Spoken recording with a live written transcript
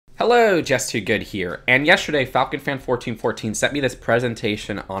Hello, Just Too Good here. And yesterday, FalconFan1414 sent me this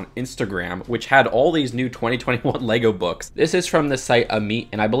presentation on Instagram, which had all these new 2021 LEGO books. This is from the site Amit,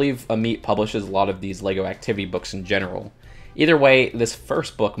 and I believe Amit publishes a lot of these LEGO activity books in general. Either way, this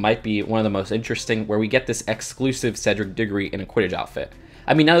first book might be one of the most interesting, where we get this exclusive Cedric Diggory in a Quidditch outfit.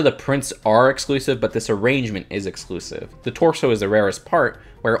 I mean, none of the prints are exclusive, but this arrangement is exclusive. The torso is the rarest part,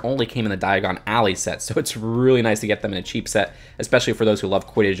 where it only came in the Diagon Alley set, so it's really nice to get them in a cheap set, especially for those who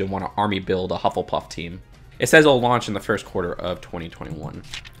love Quidditch and want to army build a Hufflepuff team. It says it'll launch in the first quarter of 2021.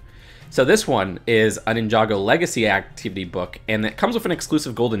 So this one is a Ninjago Legacy activity book, and it comes with an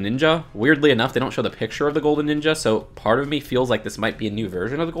exclusive Golden Ninja. Weirdly enough, they don't show the picture of the Golden Ninja, so part of me feels like this might be a new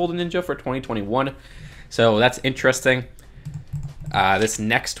version of the Golden Ninja for 2021. So that's interesting. This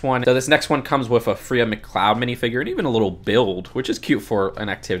next one comes with a Freya McCloud minifigure and even a little build, which is cute for an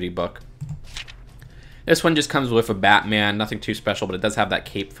activity book. This one just comes with a Batman, nothing too special, but it does have that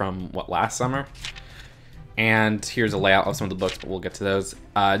cape from, last summer? And here's a layout of some of the books, but we'll get to those.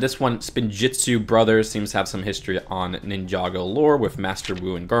 This one, Spinjitzu Brothers, seems to have some history on Ninjago lore with Master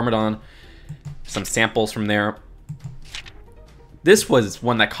Wu and Garmadon. Some samples from there. This was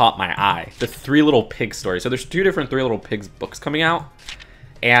one that caught my eye, the Three Little Pigs story. So there's two different Three Little Pigs books coming out,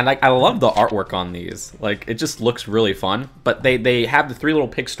 and I love the artwork on these. Like, it just looks really fun. But they have the Three Little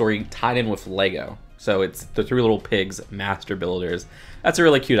Pigs story tied in with Lego. So it's the Three Little Pigs Master Builders. That's a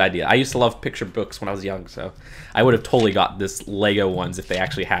really cute idea. I used to love picture books when I was young, so I would have totally got this Lego ones if they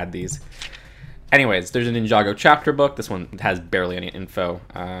actually had these. Anyways, there's a Ninjago chapter book. This one has barely any info.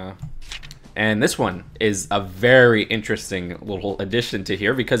 And this one is a very interesting little addition to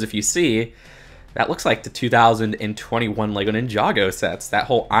here, because if you see, that looks like the 2021 LEGO Ninjago sets, that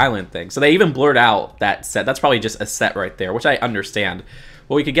whole island thing. So they even blurred out that set. That's probably just a set right there, which I understand.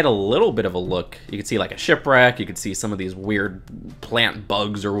 Well, we could get a little bit of a look. You could see like a shipwreck. You could see some of these weird plant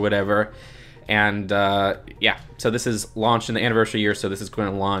bugs or whatever. And yeah, so this is launched in the anniversary year. So this is going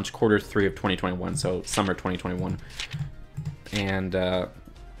to launch Q3 of 2021, so summer 2021. And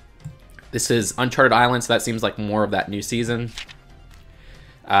this is Uncharted Island, so that seems like more of that new season.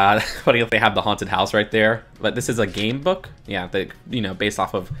 Funny if they have the haunted house right there. But this is a game book. Yeah, based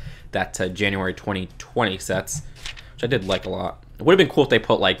off of that January 2020 sets, which I did like a lot. It would have been cool if they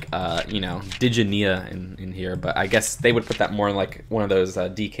put like, Diginia in here, but I guess they would put that more in like one of those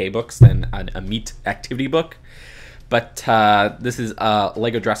DK books than a Meat activity book. But this is a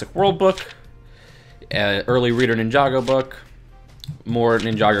Lego Jurassic World book, early reader Ninjago book, more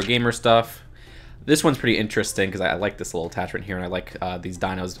Ninjago gamer stuff. This one's pretty interesting because I like this little attachment here, and I like these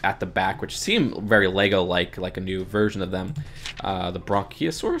dinos at the back, which seem very Lego-like, like a new version of them. The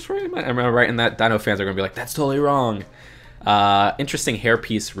Bronchiosaurus, right? I remember right in that. Dino fans are going to be like, that's totally wrong. Interesting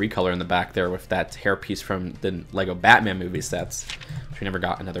hairpiece recolor in the back there with that hairpiece from the Lego Batman movie sets, which we never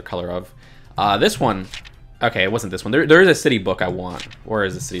got another color of. This one, okay, it wasn't this one. There is a city book I want. Where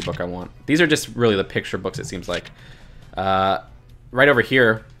is the city book I want? These are just really the picture books, it seems like. Right over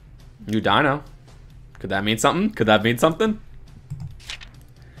here, new dino. Could that mean something? Could that mean something?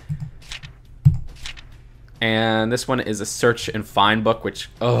 And this one is a search and find book, which,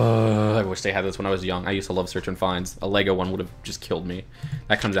 I wish they had this when I was young. I used to love search and finds. A Lego one would have just killed me.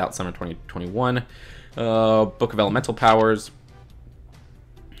 That comes out summer 2021. Book of Elemental Powers.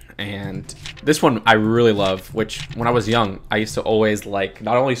 And this one I really love, which when I was young, I used to always like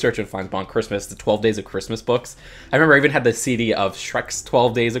not only search and find, but on Christmas, the 12 Days of Christmas books. I remember I even had the CD of Shrek's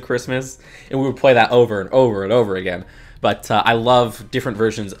 12 Days of Christmas, and we would play that over and over and over again. But I love different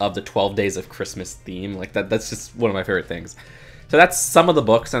versions of the 12 Days of Christmas theme. Like that's just one of my favorite things. So that's some of the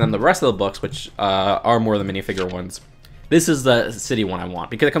books, and then the rest of the books, which are more the minifigure ones. This is the city one I want,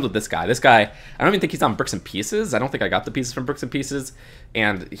 because it comes with this guy. This guy, I don't even think he's on Bricks and Pieces. I don't think I got the pieces from Bricks and Pieces.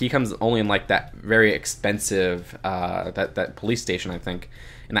 And he comes only in like that very expensive, that police station, I think.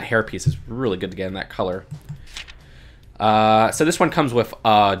 And that hairpiece is really good to get in that color. So this one comes with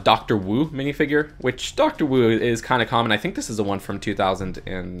Dr. Wu minifigure, which Dr. Wu is kind of common. I think this is the one from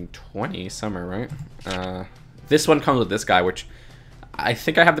 2020 summer, right? This one comes with this guy, which I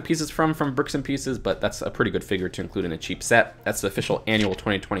think I have the pieces from Bricks and Pieces, but that's a pretty good figure to include in a cheap set. That's the official annual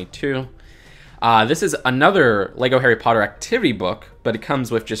 2022. This is another Lego Harry Potter activity book, but it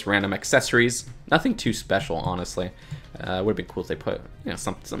comes with just random accessories. Nothing too special, honestly. Would have been cool if they put,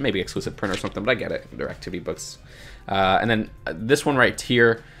 some maybe exclusive print or something, but I get it. They're activity books. And then this one right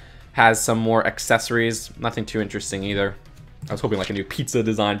here has some more accessories. Nothing too interesting either. I was hoping like a new pizza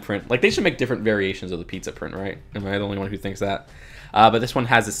design print. Like, they should make different variations of the pizza print, right? Am I the only one who thinks that? But this one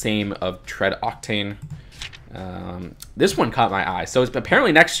has the same of Tread Octane. This one caught my eye. So it's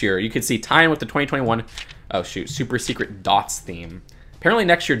apparently next year you could see tie-in with the 2021 Super Secret Dots theme. Apparently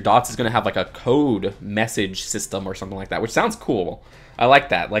next year Dots is going to have like a code message system or something like that, which sounds cool. I like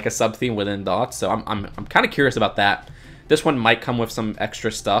that, like a sub-theme within Dots, so I'm kind of curious about that. This one might come with some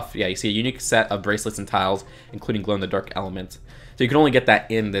extra stuff. Yeah, you see a unique set of bracelets and tiles, including glow-in-the-dark elements. So you can only get that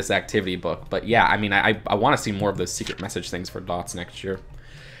in this activity book. But yeah, I mean, I want to see more of those secret message things for Dots next year.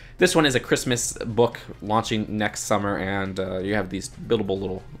 This one is a Christmas book launching next summer, and you have these buildable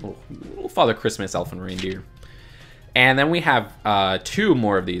little Father Christmas elf and reindeer. And then we have 2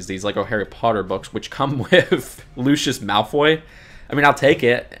 more of these Lego Harry Potter books, which come with Lucius Malfoy. I mean, I'll take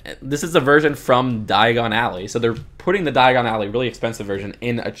it. This is a version from Diagon Alley. So they're putting the Diagon Alley, really expensive version,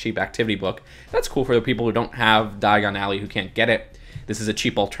 in a cheap activity book. That's cool for the people who don't have Diagon Alley, who can't get it. This is a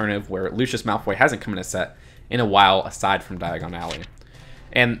cheap alternative where Lucius Malfoy hasn't come in a set in a while, aside from Diagon Alley.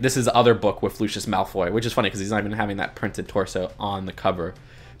 And this is the other book with Lucius Malfoy, which is funny because he's not even having that printed torso on the cover.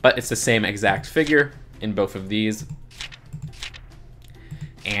 But it's the same exact figure in both of these.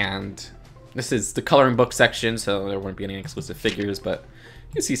 And this is the coloring book section, so there won't be any exclusive figures, but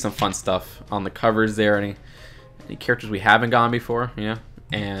you can see some fun stuff on the covers there. Any characters we haven't gone before, you know?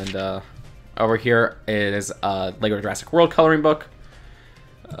 And over here is a Lego Jurassic World coloring book.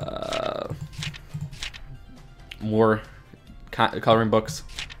 More coloring books.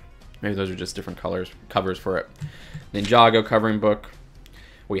 Maybe those are just different covers for it. Ninjago covering book.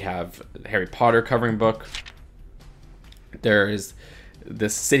 We have Harry Potter covering book. There is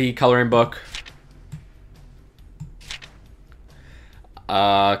this city coloring book.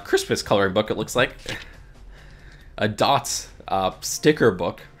 Christmas coloring book, it looks like. A Dots sticker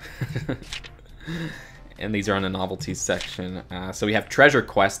book. And these are on the novelties section. So we have Treasure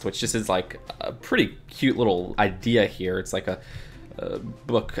Quest, which just is like a pretty cute little idea here. It's like a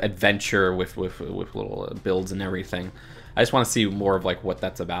book adventure with little builds and everything. I just want to see more of like what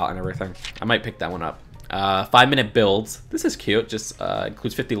that's about and everything. I might pick that one up. 5-minute builds. This is cute. Just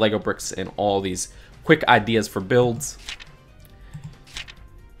includes 50 Lego bricks and all these quick ideas for builds.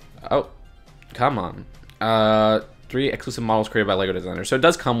 Oh, come on. 3 exclusive models created by Lego designers. So it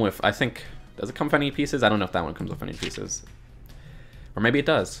does come with, I think, does it come with any pieces? I don't know if that one comes with any pieces. Or maybe it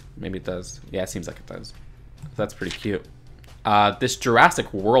does. Maybe it does. Yeah, it seems like it does. That's pretty cute. This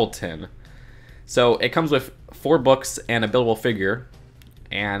Jurassic World tin. So it comes with 4 books and a buildable figure.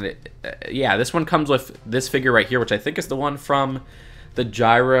 And yeah, this one comes with this figure right here, which I think is the one from the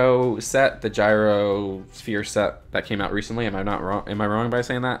Gyro set, the Gyro Sphere set that came out recently. Am I not wrong? Am I wrong by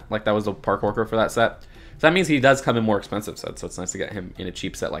saying that? Like that was the park worker for that set. So that means he does come in more expensive sets. So it's nice to get him in a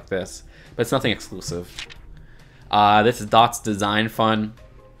cheap set like this, but it's nothing exclusive. This is Dots Design Fun.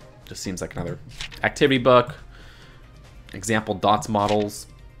 Just seems like another activity book. Example Dots models.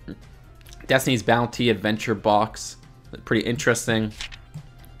 Destiny's Bounty Adventure box. Pretty interesting.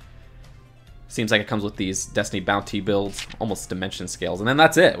 Seems like it comes with these Destiny Bounty builds, almost dimension scales. And then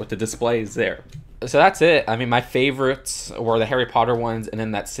that's it with the displays there. So that's it. I mean, my favorites were the Harry Potter ones and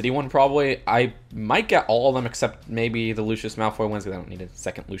then that city one probably. I might get all of them except maybe the Lucius Malfoy ones because I don't need a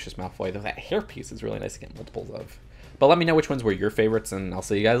second Lucius Malfoy. Though that hairpiece is really nice to get multiples of. But let me know which ones were your favorites and I'll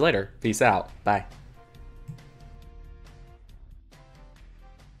see you guys later. Peace out. Bye.